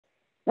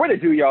What to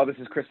do, y'all? This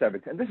is Chris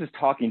Evans, and this is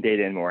Talking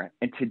Data and More.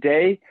 And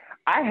today,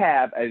 I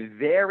have a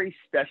very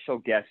special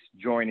guest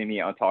joining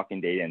me on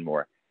Talking Data and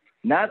More.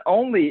 Not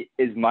only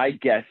is my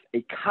guest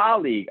a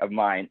colleague of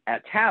mine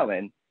at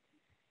Talon,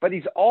 but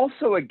he's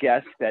also a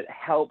guest that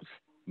helps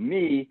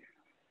me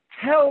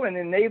tell and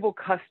enable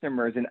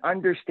customers and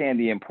understand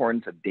the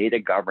importance of data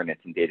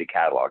governance and data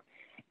catalog.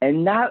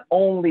 And not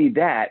only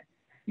that,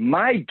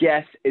 my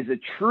guest is a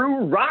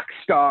true rock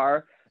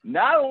star,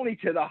 not only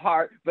to the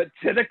heart, but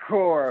to the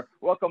core.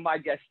 Welcome my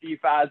guest, Steve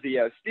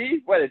Fazio.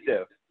 Steve, what it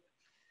do?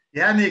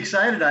 Yeah, I'm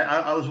excited.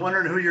 I was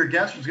wondering who your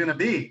guest was going to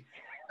be.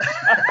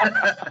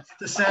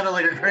 This sounded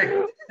like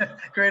a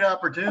great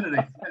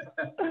opportunity.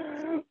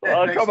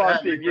 Well, come on,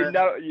 Steve. You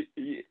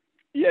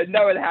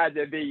know it had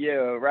to be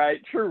you,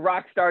 right? True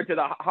rock star to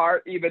the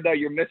heart, even though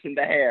you're missing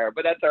the hair.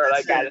 But that's all right.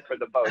 I got it for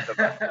the both of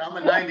us. I'm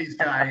a '90s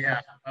guy.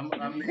 Yeah, I'm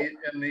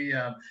in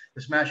the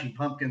Smashing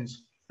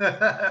Pumpkins.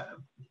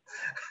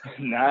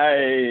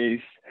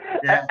 Nice.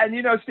 Yeah. And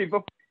you know, Steve,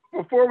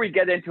 before we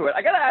get into it,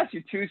 I got to ask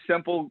you two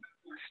simple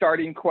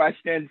starting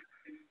questions.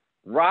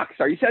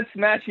 Rockstar, you said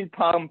Smashing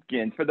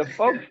Pumpkins. For the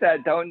folks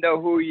that don't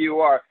know who you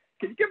are,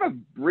 can you give a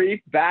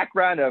brief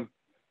background of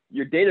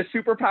your data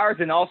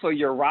superpowers and also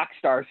your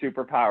rockstar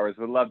superpowers?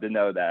 Would love to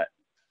know that.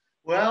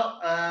 Well,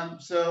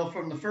 so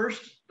from the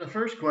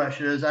first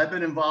question is, I've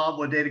been involved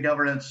with data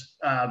governance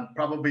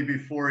probably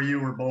before you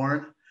were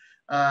born.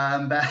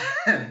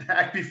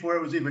 Back before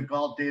it was even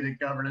called data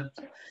governance.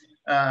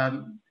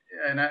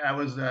 And I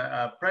was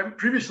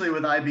previously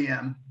with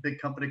IBM, big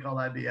company called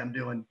IBM,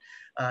 doing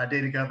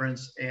data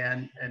governance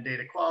and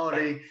data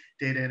quality,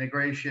 data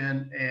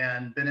integration,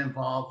 and been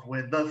involved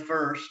with the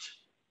first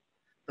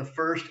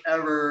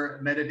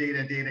ever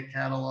metadata data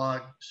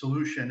catalog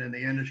solution in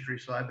the industry.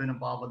 So I've been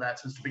involved with that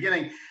since the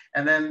beginning.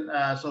 And then,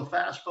 so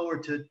fast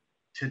forward to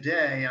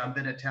today, I've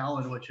been at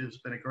Talon, which has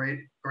been a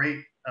great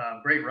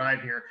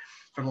ride here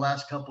for the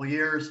last couple of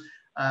years.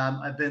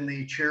 I've been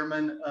the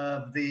chairman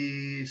of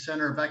the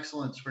Center of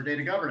Excellence for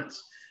Data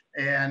Governance,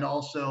 and I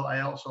also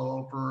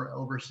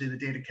oversee the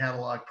data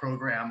catalog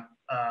program,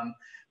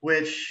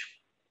 which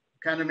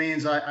kind of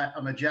means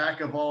I'm a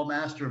jack of all,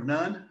 master of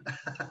none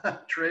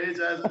trades,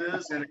 as it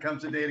is when it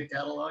comes to data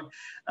catalog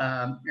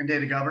and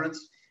data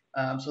governance.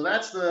 So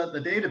that's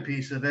the data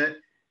piece of it.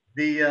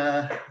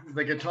 The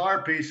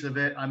guitar piece of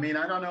it, I mean,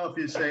 I don't know if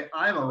you say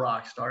I'm a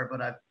rock star,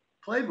 but I've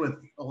played with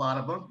a lot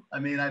of them. I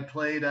mean, I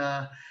played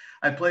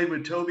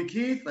with Toby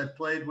Keith. I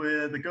played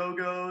with the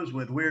Go-Go's,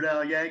 with Weird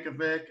Al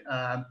Yankovic.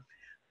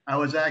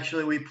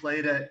 We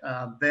played at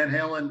Van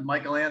Halen,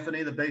 Michael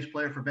Anthony, the bass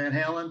player for Van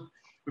Halen.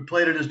 We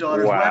played at his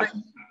daughter's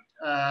wedding.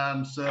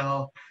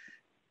 So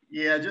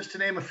yeah, just to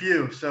name a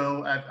few.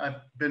 So I've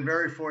been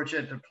very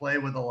fortunate to play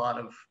with a lot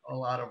of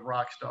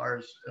rock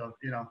stars,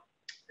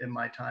 in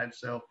my time.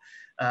 So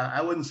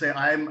I wouldn't say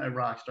I'm a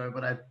rock star,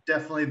 but I've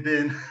definitely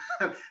been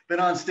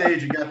on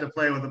stage and got to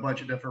play with a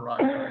bunch of different rock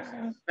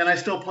stars. And I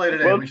still play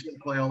today. We still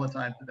play all the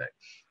time today.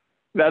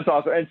 That's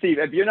awesome. And Steve,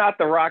 if you're not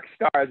the rock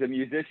star as a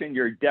musician,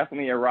 you're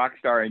definitely a rock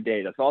star in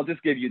data. So I'll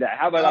just give you that.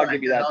 How about I'll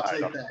give you that I'll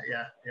title? Take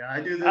that. Yeah.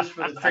 I do this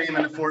for the fame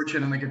and the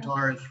fortune, and the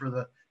guitar is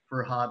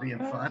for hobby and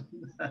fun.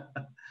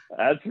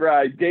 That's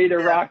right. Data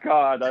rock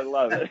on. I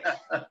love it.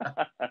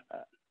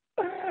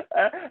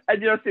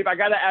 And Steve, I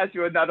got to ask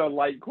you another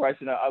light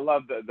question. I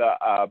love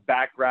the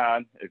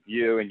background of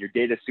you and your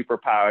data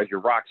superpowers, your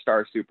rock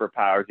star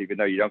superpowers, even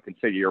though you don't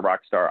consider your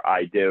rock star,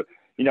 I do.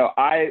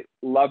 I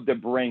love to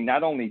bring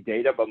not only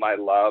data, but my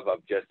love of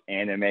just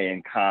anime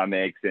and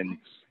comics and,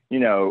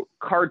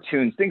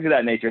 cartoons, things of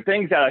that nature,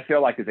 things that I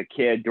feel like as a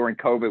kid during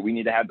COVID, we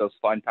need to have those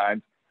fun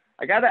times.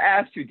 I got to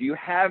ask you, do you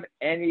have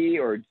any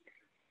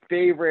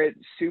favorite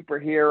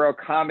superhero,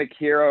 comic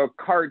hero,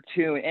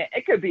 cartoon?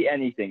 It could be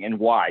anything, and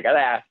why? I got to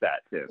ask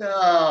that too.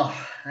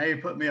 Oh, now you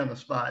put me on the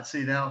spot.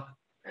 See, now,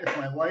 if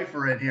my wife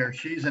were in here,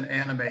 she's an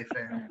anime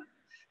fan.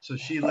 So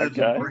she lives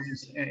and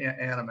breathes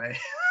anime.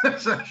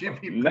 So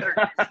she'd be better.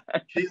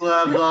 She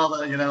loves all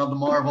the, the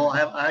Marvel.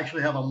 I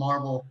actually have a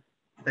Marvel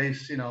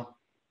face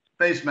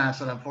mask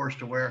that I'm forced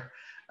to wear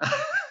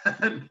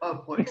in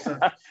public. So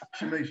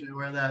she makes me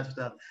wear that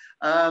stuff.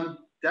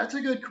 That's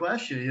a good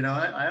question.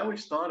 I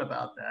always thought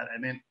about that. I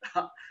mean,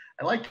 I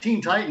like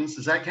Teen Titans.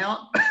 Does that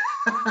count?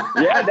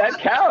 Yeah, that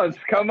counts.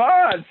 Come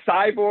on.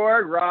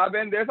 Cyborg,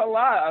 Robin. There's a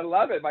lot. I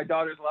love it. My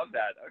daughters love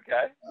that.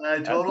 Okay.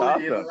 I totally.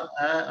 Awesome.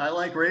 I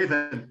like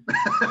Raven.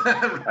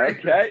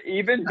 Okay.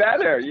 Even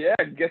better. Yeah.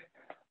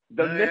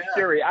 The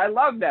mystery. Yeah. I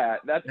love that.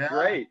 That's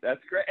great.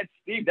 That's great. And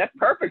Steve, that's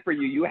perfect for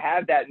you. You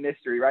have that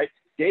mystery, right?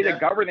 Data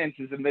governance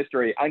is a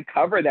mystery.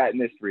 Uncover that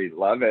mystery.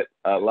 Love it.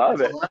 I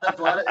love it.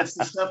 It's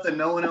the stuff that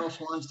no one else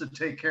wants to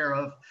take care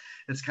of.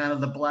 It's kind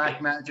of the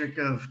black magic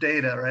of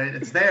data, right?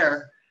 It's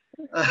there.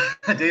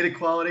 Data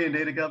quality and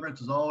data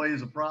governance is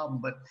always a problem,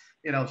 but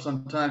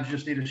sometimes you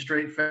just need a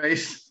straight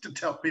face to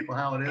tell people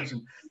how it is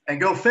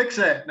and go fix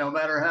it, no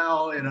matter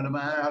how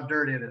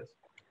dirty it is.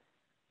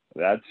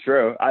 That's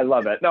true. I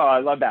love it. No, I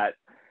love that.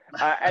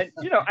 And,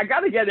 I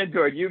got to get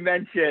into it. You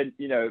mentioned,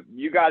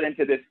 you got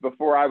into this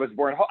before I was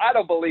born. I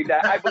don't believe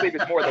that. I believe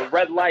it's more the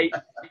red light,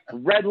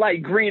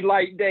 green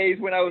light days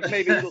when I was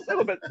maybe a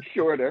little bit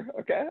shorter.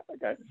 Okay.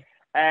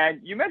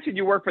 And you mentioned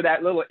you work for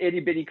that little itty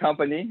bitty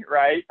company,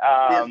 right?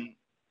 Yeah.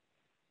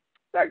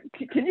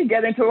 Can you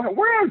get into it?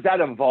 Where has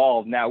that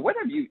evolved now? What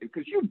have you,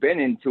 because you've been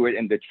into it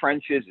in the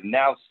trenches and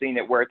now seen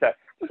it where it's at.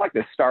 Just like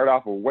to start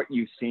off with what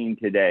you've seen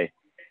today.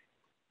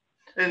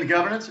 In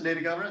governance and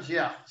data governance,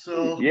 yeah.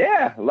 So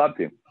yeah, love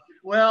to.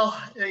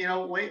 Well,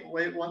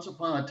 once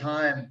upon a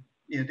time,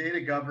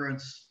 data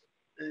governance,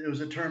 it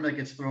was a term that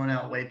gets thrown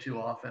out way too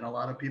often. A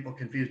lot of people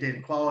confuse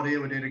data quality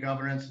with data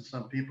governance, and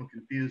some people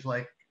confuse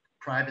like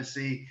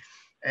privacy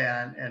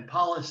and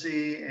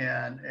policy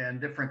and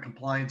different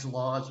compliance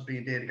laws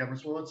being data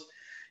governance. Well,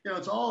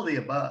 it's all of the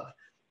above.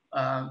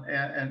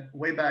 And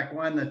way back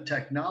when, the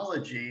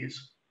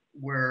technologies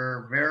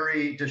were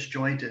very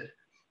disjointed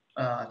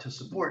to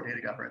support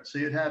data governance. So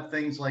you'd have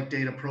things like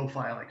data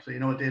profiling. So you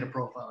know what data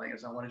profiling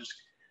is.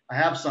 I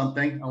have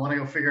something, I want to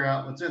go figure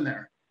out what's in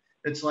there.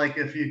 It's like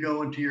if you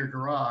go into your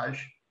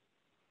garage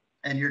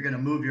and you're going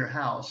to move your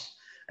house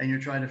and you're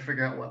trying to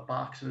figure out what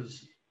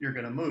boxes you're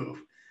going to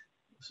move.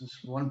 This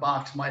one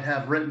box might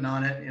have written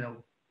on it,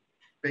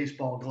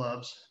 baseball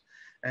gloves.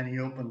 And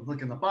you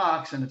look in the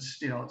box, and it's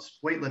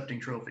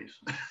weightlifting trophies.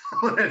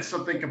 It's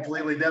something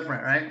completely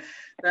different, right?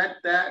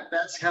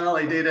 That's kind of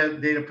like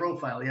data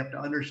profile. You have to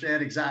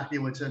understand exactly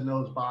what's in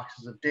those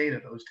boxes of data,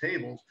 those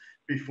tables,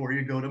 before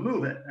you go to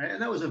move it. Right? And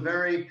that was a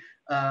very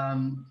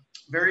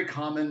very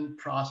common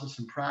process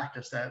and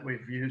practice that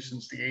we've used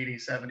since the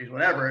 80s, 70s,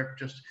 whatever,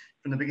 just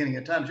from the beginning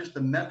of time, just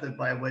the method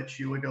by which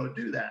you would go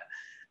do that.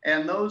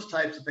 And those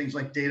types of things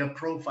like data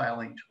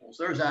profiling tools.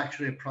 There's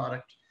actually a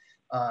product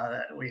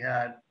that we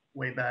had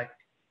way back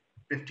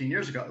 15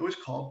 years ago. It was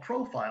called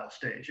Profile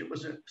Stage. It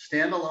was a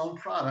standalone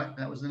product.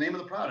 That was the name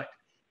of the product,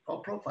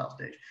 called Profile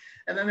Stage.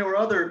 And then there were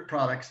other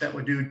products that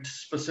would do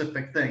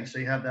specific things. So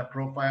you have that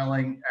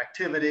profiling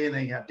activity, and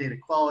then you have data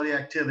quality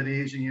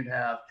activities, and you'd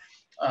have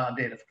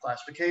data for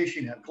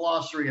classification, you have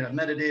glossary, you have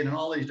metadata, and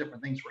all these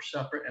different things were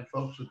separate, and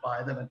folks would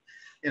buy them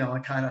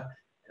and kind of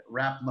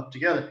wrap them up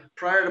together.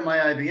 Prior to my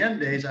IBM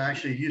days, I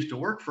actually used to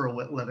work for a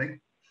living.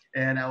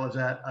 And I was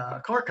at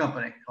a car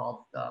company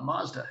called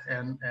Mazda,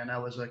 and I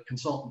was a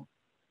consultant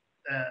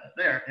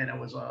there. And it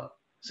was a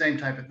same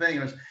type of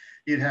thing.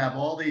 You'd have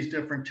all these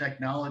different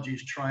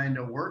technologies trying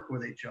to work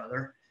with each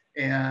other,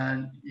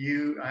 and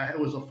it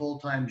was a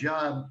full-time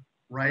job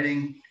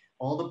writing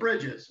all the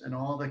bridges and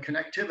all the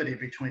connectivity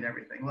between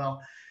everything.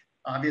 Well,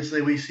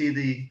 obviously we see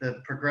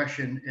the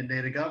progression in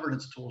data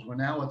governance tools, where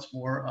now it's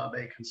more of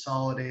a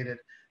consolidated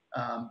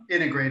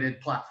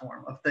integrated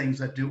platform of things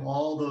that do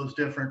all those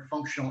different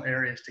functional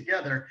areas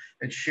together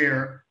and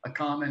share a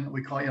common,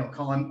 we call a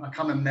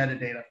common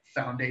metadata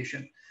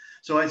foundation.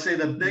 So I'd say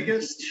the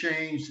biggest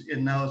change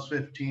in those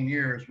 15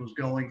 years was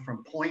going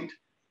from point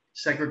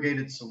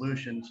segregated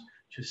solutions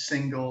to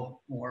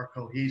single, more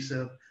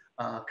cohesive,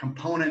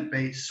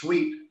 component-based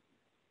suite,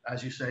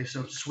 as you say,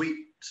 so suite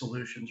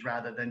solutions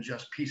rather than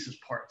just pieces,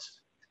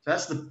 parts. So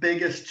that's the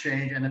biggest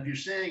change. And if you're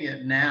seeing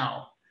it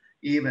now,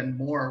 even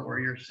more, where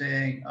you're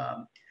seeing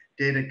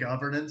data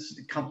governance,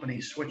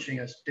 companies switching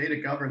us. Data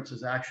governance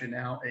is actually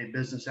now a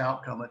business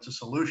outcome. It's a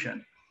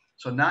solution.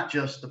 So not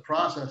just the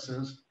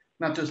processes,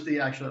 not just the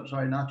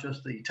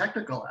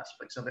technical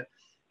aspects of it,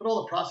 but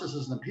all the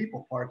processes and the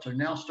people parts are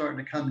now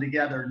starting to come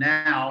together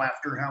now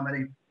after how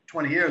many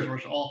 20 years, we're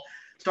all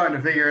starting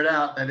to figure it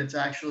out, that it's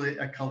actually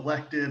a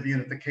collective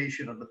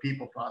unification of the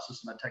people,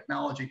 process, and the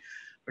technology.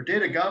 For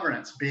data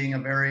governance being a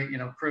very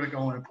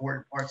critical and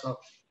important part. So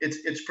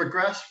it's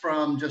progressed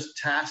from just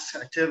tasks,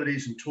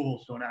 activities, and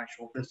tools to an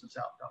actual business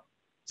outcome.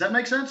 Does that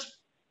make sense?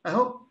 I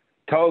hope.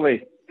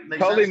 Totally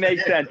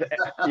makes sense.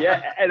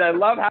 Yeah, and I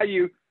love how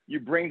you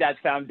bring that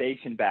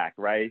foundation back,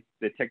 right?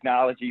 The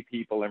technology,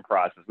 people, and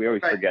process. We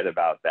always forget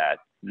about that.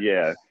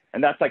 Yeah,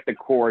 and that's like the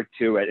core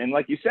to it. And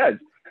like you said,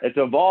 it's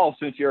evolved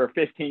since you're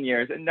 15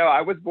 years. And no,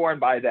 I was born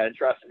by that.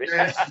 Trust me.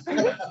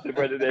 To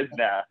what it is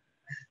now.